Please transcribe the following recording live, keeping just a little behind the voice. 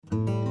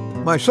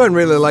My son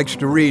really likes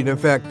to read. In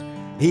fact,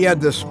 he had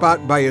this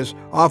spot by his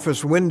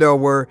office window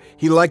where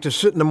he liked to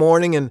sit in the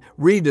morning and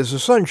read as the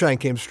sunshine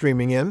came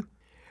streaming in.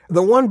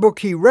 The one book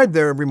he read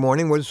there every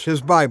morning was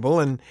his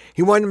Bible, and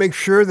he wanted to make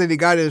sure that he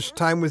got his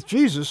time with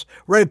Jesus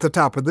right at the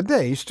top of the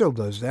day. He still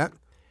does that.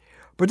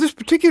 But this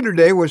particular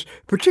day was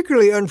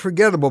particularly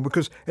unforgettable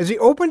because as he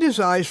opened his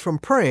eyes from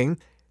praying,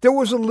 there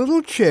was a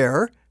little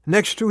chair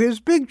next to his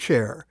big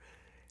chair.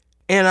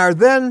 And our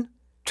then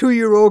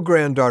 2-year-old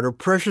granddaughter,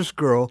 precious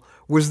girl,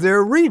 was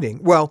there reading.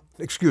 Well,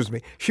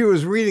 she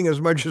was reading as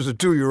much as a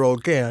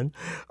 2-year-old can,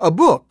 a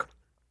book.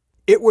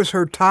 It was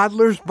her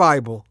toddler's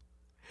Bible.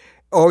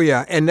 Oh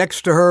yeah, and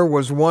next to her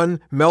was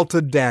one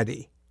melted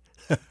daddy.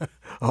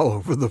 All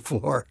over the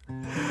floor.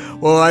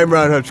 Well, I'm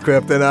Ron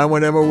Hutchcraft, and I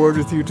want to have a word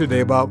with you today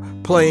about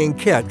playing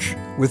catch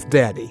with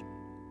Daddy.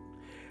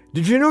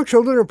 Did you know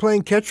children are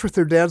playing catch with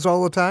their dads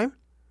all the time?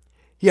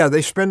 Yeah,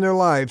 they spend their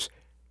lives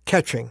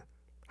catching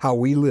how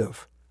we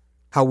live,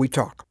 how we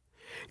talk,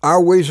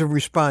 our ways of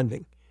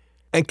responding,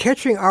 and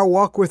catching our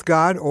walk with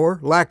God, or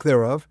lack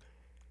thereof.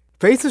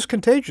 Faith is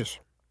contagious.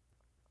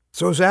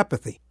 So is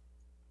apathy.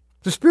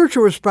 The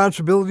spiritual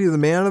responsibility of the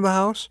man of the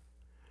house,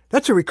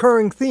 that's a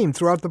recurring theme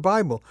throughout the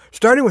Bible,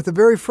 starting with the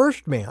very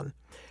first man.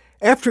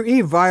 After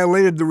Eve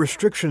violated the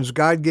restrictions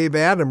God gave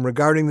Adam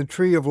regarding the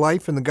tree of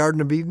life in the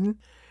Garden of Eden,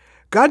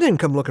 God didn't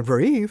come looking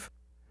for Eve.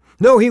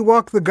 No, he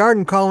walked the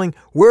garden calling,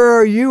 "Where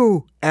are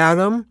you,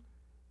 Adam?"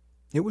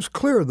 It was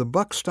clear the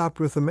buck stopped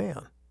with the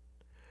man.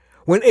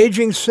 When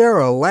aging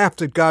Sarah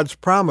laughed at God's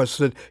promise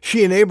that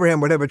she and Abraham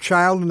would have a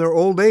child in their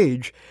old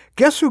age,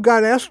 guess who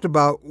God asked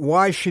about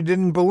why she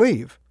didn't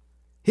believe?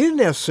 He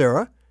didn't ask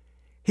Sarah.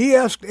 He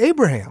asked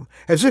Abraham,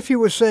 as if he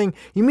was saying,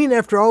 "You mean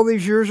after all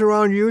these years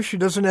around you, she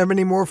doesn't have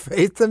any more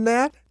faith than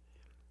that?"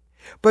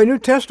 By New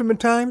Testament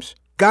times,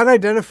 God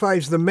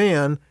identifies the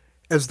man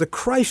as the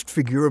Christ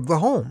figure of the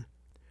home,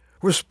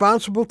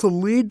 responsible to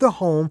lead the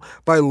home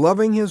by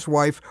loving his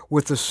wife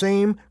with the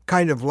same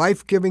kind of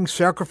life-giving,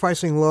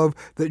 sacrificing love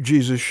that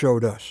Jesus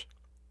showed us.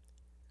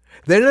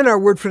 Then in our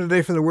word for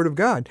today from the Word of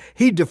God,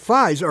 he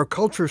defies our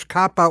culture's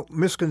cop-out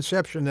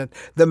misconception that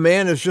the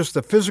man is just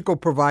the physical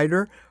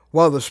provider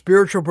while the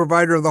spiritual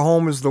provider of the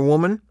home is the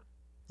woman.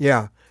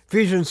 Yeah,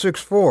 Ephesians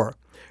 6:4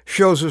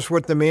 shows us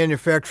what the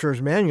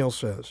manufacturer's manual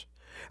says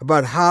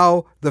about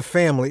how the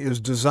family is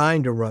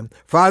designed to run.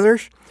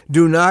 Fathers,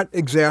 do not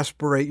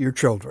exasperate your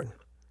children.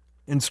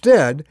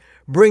 Instead,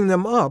 bring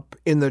them up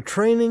in the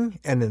training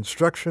and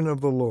instruction of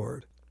the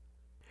Lord.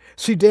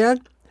 See,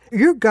 Dad,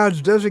 you're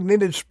God's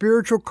designated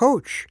spiritual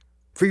coach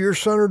for your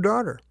son or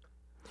daughter.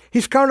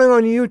 He's counting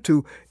on you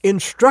to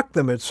instruct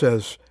them, it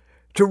says,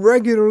 to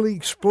regularly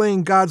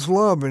explain God's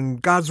love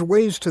and God's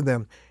ways to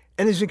them.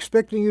 And he's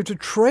expecting you to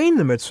train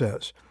them, it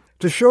says,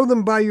 to show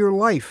them by your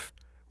life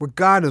what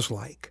God is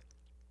like,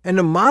 and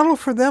to model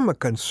for them a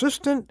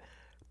consistent,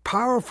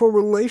 powerful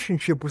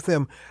relationship with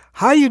them.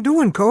 How you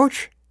doing,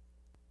 Coach?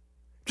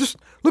 Just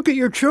look at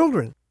your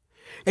children,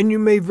 and you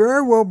may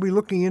very well be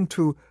looking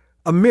into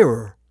a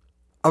mirror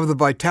of the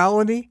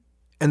vitality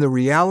and the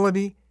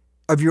reality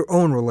of your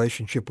own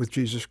relationship with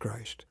Jesus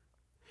Christ.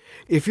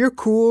 If you're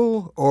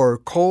cool or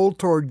cold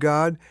toward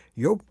God,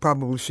 you'll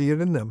probably see it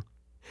in them.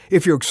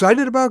 If you're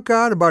excited about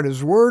God, about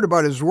His Word,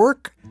 about His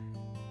work,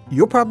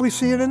 you'll probably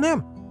see it in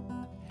them.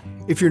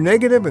 If you're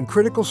negative and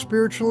critical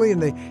spiritually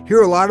and they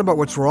hear a lot about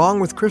what's wrong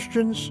with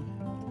Christians,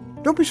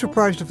 don't be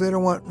surprised if they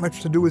don't want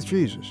much to do with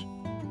Jesus.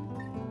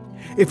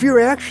 If your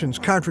actions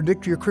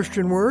contradict your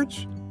Christian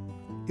words,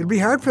 it'll be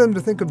hard for them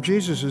to think of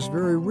Jesus as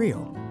very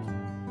real.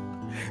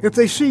 If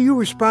they see you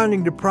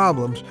responding to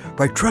problems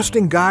by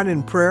trusting God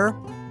in prayer,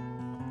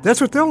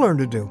 that's what they'll learn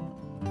to do.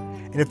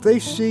 And if they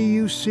see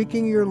you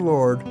seeking your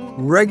Lord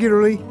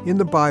regularly in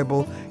the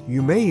Bible,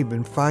 you may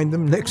even find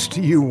them next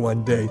to you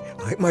one day,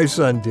 like my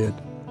son did,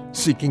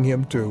 seeking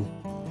Him too.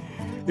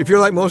 If you're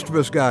like most of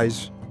us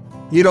guys,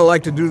 you don't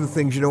like to do the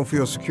things you don't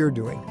feel secure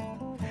doing.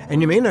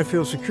 And you may not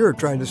feel secure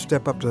trying to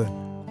step up to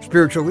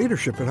spiritual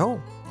leadership at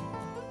home.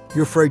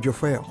 You're afraid you'll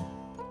fail.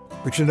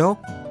 But you know,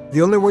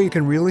 the only way you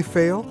can really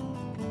fail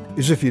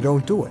is if you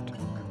don't do it.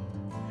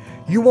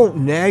 You won't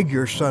nag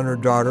your son or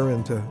daughter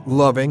into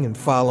loving and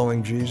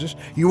following Jesus.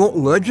 You won't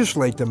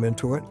legislate them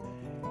into it.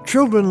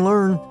 Children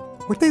learn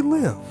what they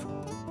live.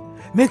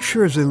 Make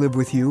sure as they live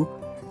with you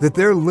that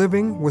they're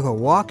living with a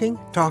walking,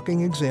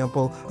 talking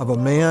example of a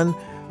man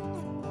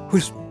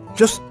who's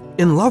just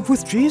in love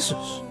with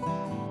Jesus.